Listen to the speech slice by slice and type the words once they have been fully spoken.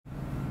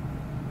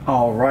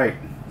All right,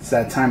 it's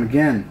that time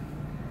again.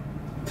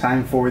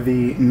 Time for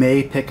the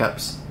May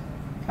pickups.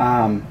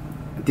 At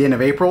the end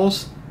of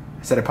April's,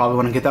 I said I probably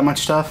wouldn't get that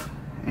much stuff,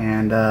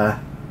 and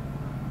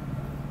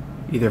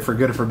either for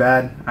good or for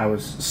bad, I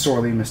was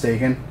sorely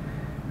mistaken,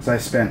 because I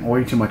spent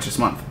way too much this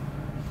month.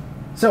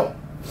 So,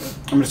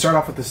 I'm going to start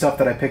off with the stuff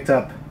that I picked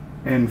up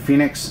in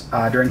Phoenix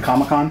during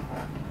Comicon,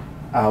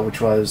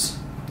 which was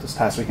this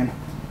past weekend.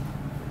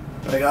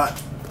 But I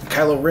got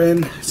Kylo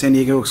Ren, San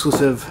Diego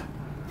exclusive,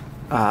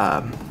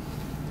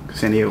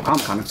 San Diego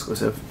Comicon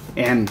exclusive,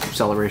 and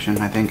Celebration,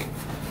 I think,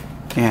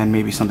 and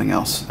maybe something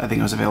else. I think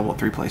it was available at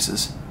 3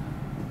 places.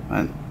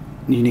 But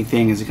the unique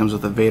thing is it comes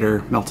with a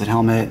Vader melted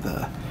helmet,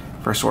 the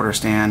First Order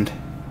stand.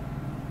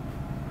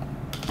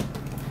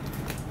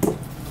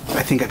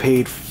 I think I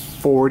paid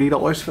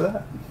 $40 for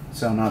that,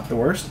 so not the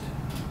worst.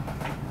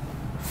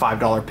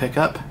 $5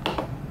 pickup.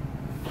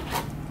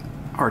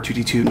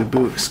 R2-D2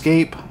 Naboo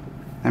Escape.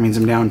 That means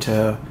I'm down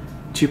to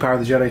 2 Power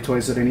of the Jedi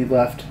toys that I need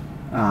left.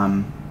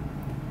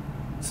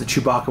 It's the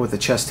Chewbacca with the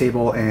chess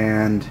table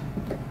and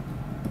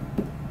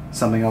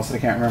something else that I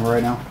can't remember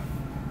right now.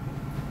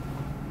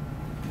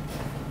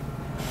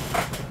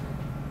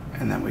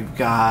 And then we've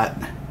got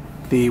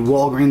the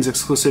Walgreens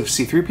exclusive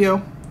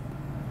C-3PO.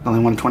 Only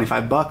won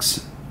 25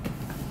 bucks.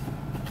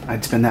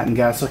 I'd spend that in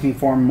gas looking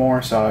for him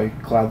more, so I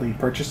gladly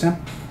purchased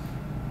him.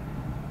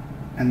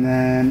 And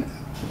then,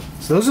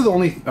 so those are the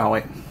only, oh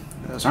wait,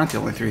 those aren't the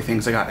only 3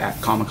 things I got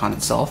at Comic-Con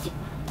itself.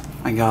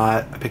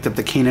 I picked up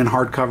the Kanan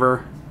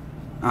hardcover.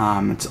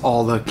 It's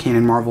all the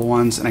Kanan Marvel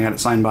ones, and I got it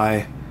signed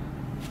by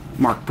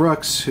Mark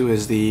Brooks, who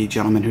is the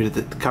gentleman who did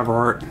the cover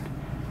art.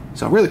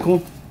 So really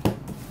cool.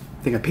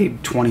 I think I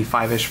paid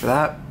 25-ish for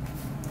that.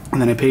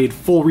 And then I paid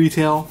full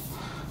retail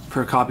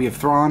for a copy of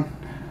Thrawn.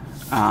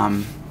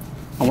 I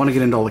want to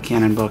get into all the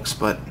Canon books,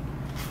 but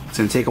it's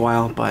going to take a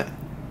while. But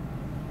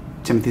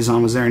Timothy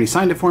Zahn was there and he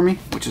signed it for me,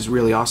 which is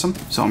really awesome.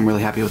 So I'm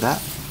really happy with that.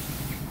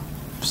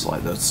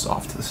 Slide those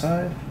off to the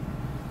side.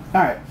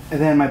 Alright, and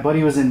then my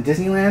buddy was in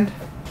Disneyland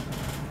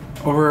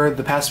over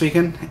the past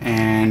weekend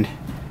and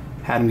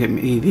had him get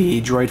me the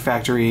Droid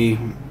Factory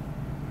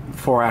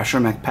 4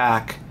 Astromech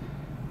pack.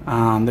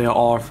 They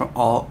all are from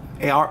I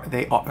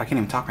can't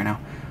even talk right now.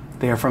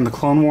 They are from the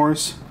Clone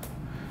Wars.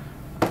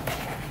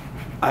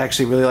 I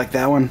actually really like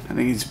that one. I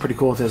think he's pretty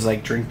cool with his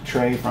like drink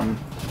tray from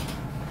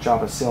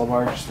Jabba's sail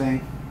barge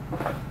thing.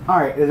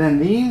 Alright, and then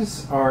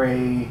these are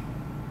a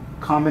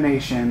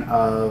combination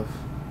of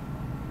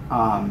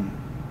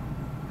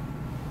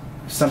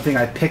something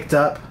I picked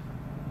up,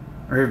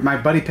 or my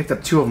buddy picked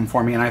up 2 of them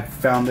for me, and I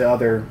found the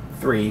other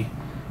 3.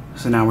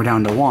 So now we're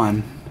down to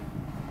 1.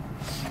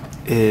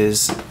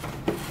 Is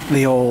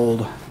the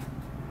old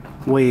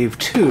Wave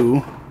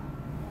 2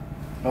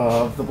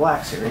 of the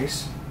Black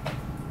Series.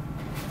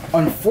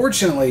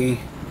 Unfortunately,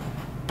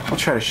 I'll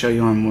try to show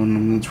you on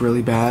one that's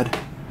really bad.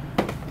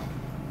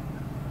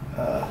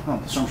 Oh,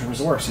 the Stormtrooper's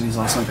the worst, and he's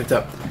the last one I picked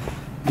up.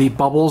 The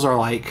bubbles are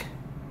like,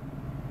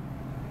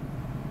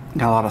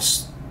 got a lot of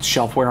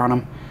shelf wear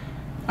on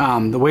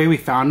them. The way we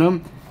found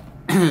them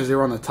is they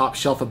were on the top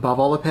shelf above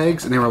all the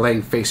pegs, and they were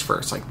laying face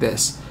first, like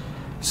this.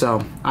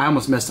 So I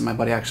almost missed it. My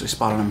buddy actually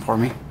spotted them for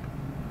me.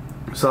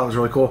 So that was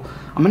really cool.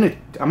 I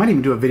might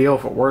even do a video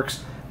if it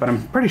works, but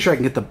I'm pretty sure I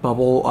can get the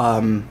bubble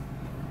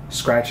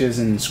scratches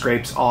and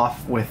scrapes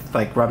off with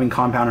like rubbing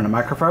compound and a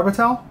microfiber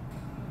towel.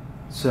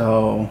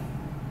 So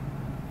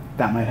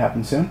that might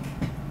happen soon.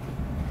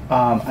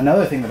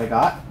 Another thing that I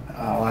got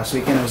last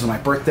weekend, it was on my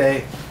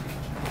birthday.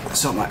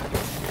 So my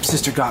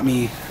sister got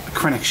me a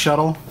Krennic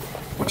shuttle,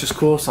 which is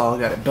cool. So I'll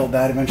gotta build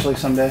that eventually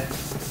someday.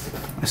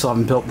 I still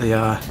haven't built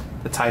the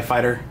TIE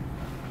Fighter,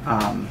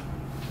 from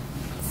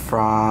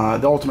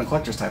the Ultimate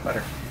Collector's TIE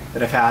Fighter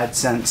that I've had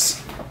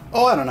since,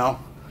 oh, I don't know,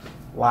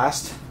 I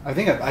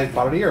think I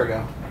bought it a year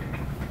ago.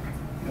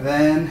 And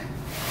then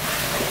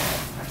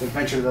I have to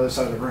venture to the other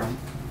side of the room.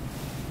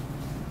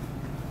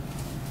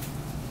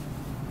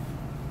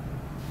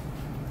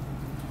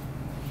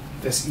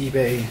 This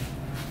eBay,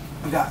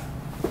 we got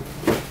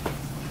a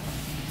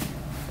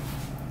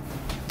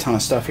ton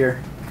of stuff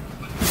here.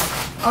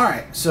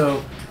 Alright,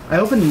 so I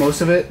opened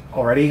most of it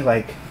already,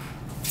 and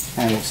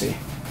we'll see.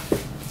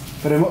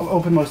 But I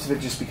opened most of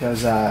it just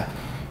because, to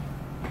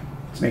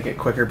make it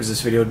quicker, because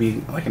this video would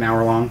be like an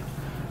hour long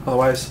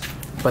otherwise.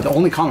 But the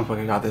only comic book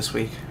I got this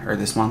week, or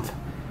this month,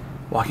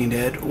 Walking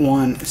Dead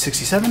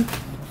 167.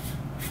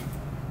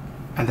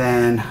 And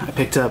then I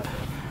picked up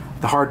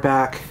the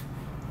hardback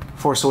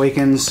Force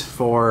Awakens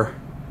for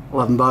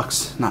 11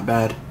 bucks. Not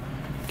bad.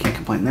 Can't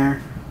complain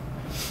there.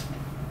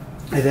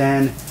 And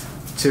then,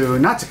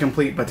 not to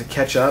complete, but to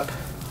catch up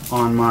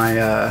on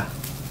my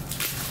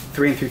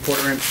 3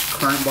 3/4 inch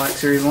current Black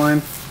Series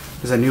line.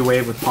 There's a new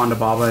wave with Ponda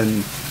Baba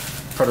and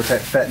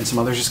Prototype Fett and some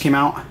others just came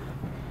out.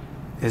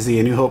 Is the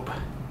A New Hope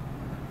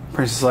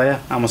Princess Leia.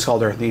 I almost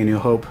called her the A New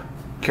Hope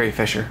Carrie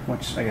Fisher,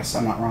 which I guess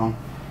I'm not wrong.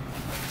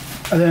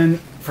 And then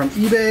from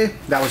eBay,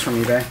 that was from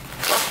eBay.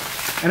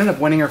 I ended up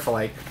winning her for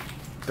like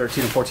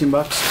 13 or 14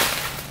 bucks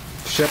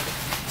shipped,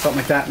 something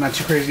like that. Not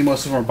too crazy.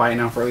 Most of them are buying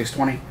now for at least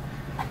 20.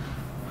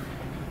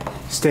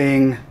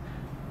 staying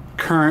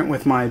current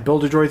with my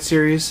Build-A-Droid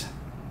series,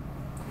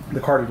 the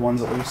carded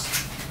ones at least,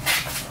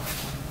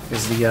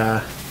 is the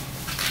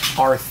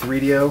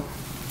R3DO.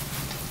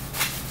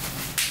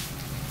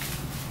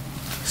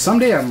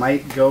 Someday I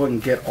might go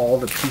and get all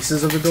the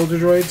pieces of the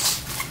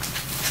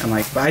Build-A-Droids, and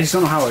but I just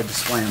don't know how I would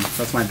display them.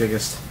 That's my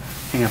biggest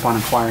hang up on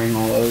acquiring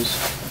all those.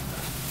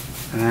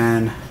 And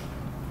then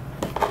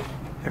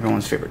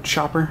everyone's favorite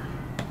chopper.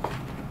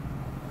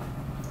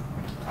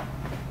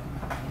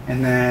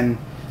 And then,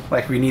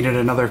 we needed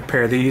another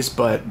pair of these,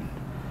 but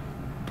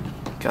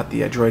got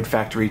the Droid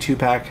Factory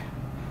 2-pack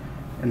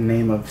in the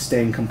name of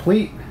staying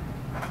complete.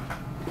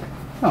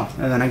 Oh,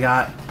 and then I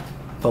got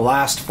the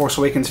last Force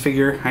Awakens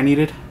figure I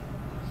needed.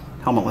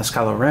 Helmetless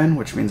Kylo Ren,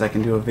 which means I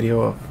can do a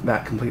video of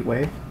that complete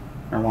wave.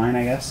 Or line,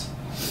 I guess.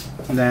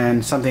 And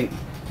then something,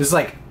 this is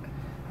I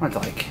want to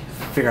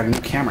figure out a new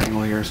camera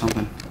angle here or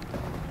something.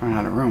 Running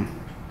out of room.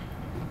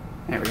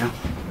 There we go.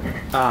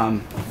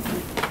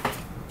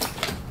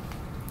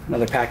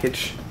 Another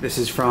package. This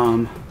is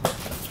from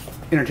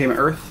Entertainment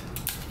Earth.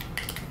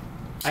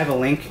 I have a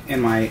link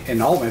in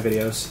all of my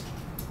videos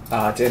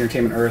to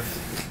Entertainment Earth.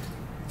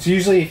 So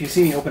usually if you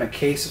see me open a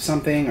case of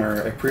something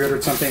or I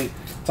pre-ordered something,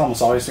 it's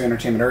almost always through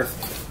Entertainment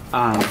Earth.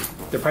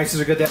 The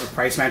prices are good. They have a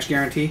price match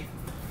guarantee.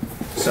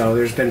 So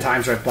there's been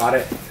times where I've bought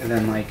it and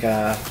then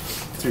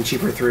it's been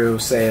cheaper through,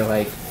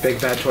 say, Big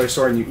Bad Toy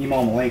Store, and you email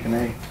them a link and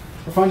they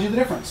refund you the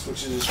difference,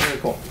 which is just really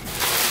cool.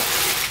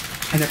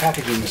 And their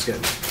packaging is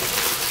good.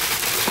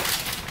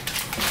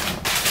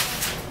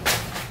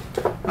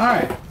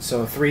 Alright,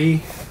 so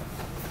three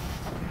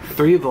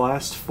of the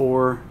last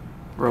 4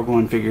 Rogue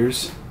One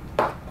figures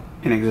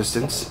in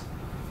existence,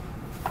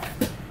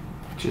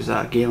 which is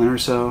Galen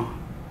Erso,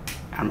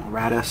 Admiral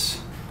Raddus,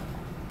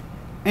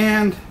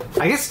 and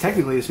I guess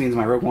technically this means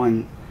my Rogue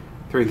One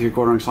 3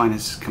 3/4 inch line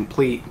is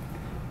complete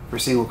for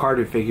single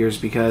carded figures,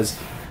 because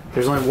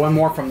there's only one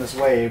more from this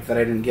wave that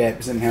I didn't get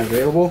because I didn't have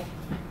available,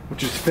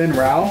 which is Finn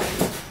Rao,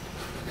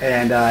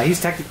 and he's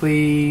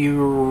technically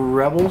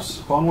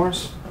Rebels, Clone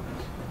Wars?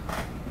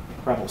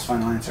 Rebels,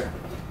 final answer.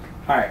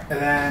 Alright, and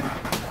then I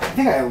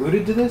think I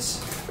alluded to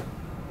this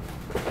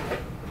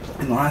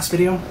in the last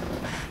video,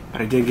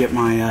 but I did get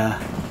my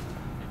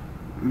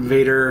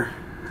Vader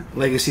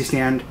Legacy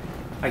stand.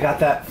 I got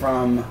that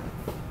from,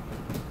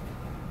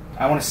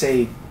 I want to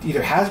say,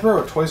 either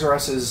Hasbro or Toys R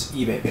Us's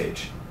eBay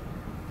page.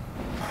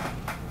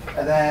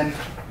 And then,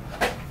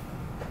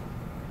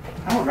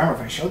 I don't remember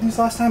if I showed these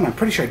last time. I'm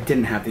pretty sure I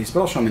didn't have these,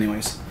 but I'll show them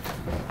anyways.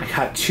 I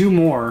got 2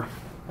 more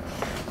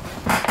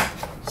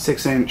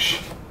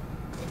 6-inch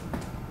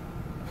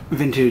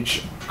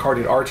vintage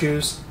carded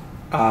R2s.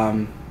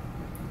 Found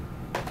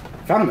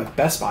them at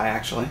Best Buy,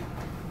 actually.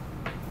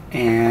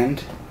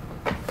 And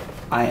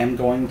I am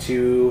going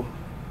to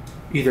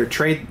either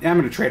trade, I'm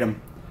going to trade them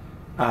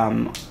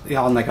on a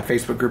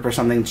Facebook group or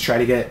something to try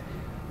to get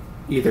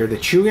either the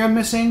Chewie I'm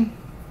missing,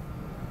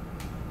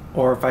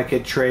 or if I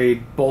could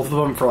trade both of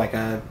them for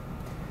a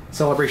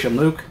Celebration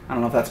Luke. I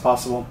don't know if that's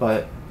possible,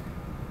 but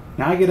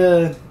now I get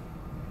to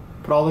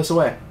put all this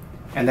away.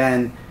 And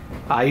then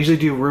I usually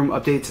do room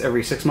updates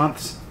every 6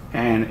 months,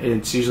 and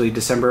it's usually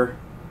December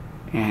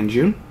and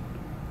June,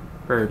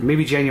 or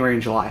maybe January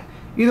and July.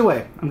 Either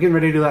way, I'm getting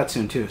ready to do that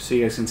soon too, so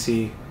you guys can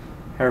see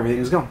how everything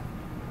is going.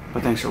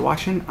 But thanks for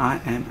watching.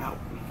 I am out.